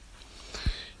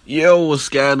Yo, what's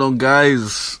going on,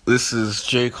 guys? This is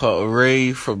J. Carter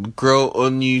Ray from Grow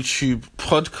on YouTube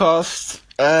podcast,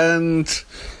 and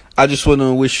I just want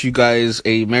to wish you guys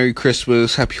a Merry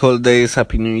Christmas, Happy Holidays,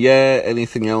 Happy New Year,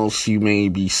 anything else you may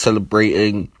be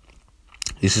celebrating.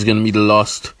 This is going to be the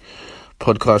last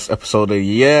podcast episode of the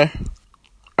year.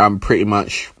 I'm pretty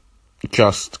much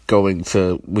just going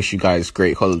to wish you guys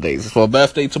great holidays. It's my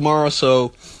birthday tomorrow,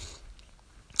 so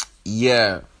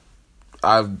yeah,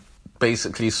 I've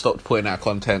basically stopped putting out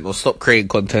content or stopped creating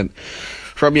content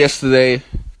from yesterday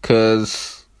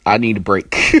because I need a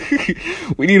break.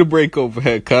 We need a break over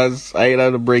here because I ain't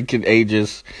had a break in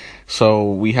ages.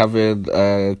 So we having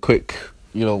a quick,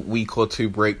 week or two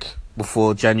break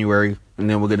before January, and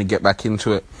then we're going to get back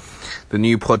into it. The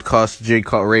new podcast, J.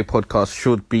 Carter Ray podcast,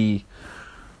 should be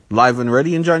live and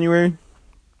ready in January,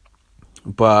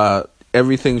 but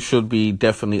everything should be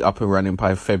definitely up and running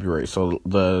by February. So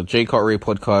the J. Carter Ray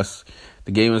podcast,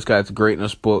 the Gamer's Guide to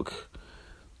Greatness book,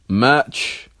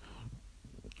 merch,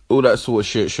 all that sort of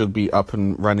shit should be up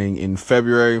and running in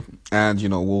February. And,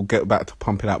 we'll get back to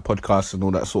pumping out podcasts and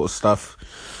all that sort of stuff.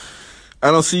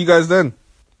 And I'll see you guys then.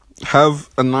 Have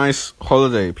a nice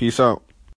holiday. Peace out.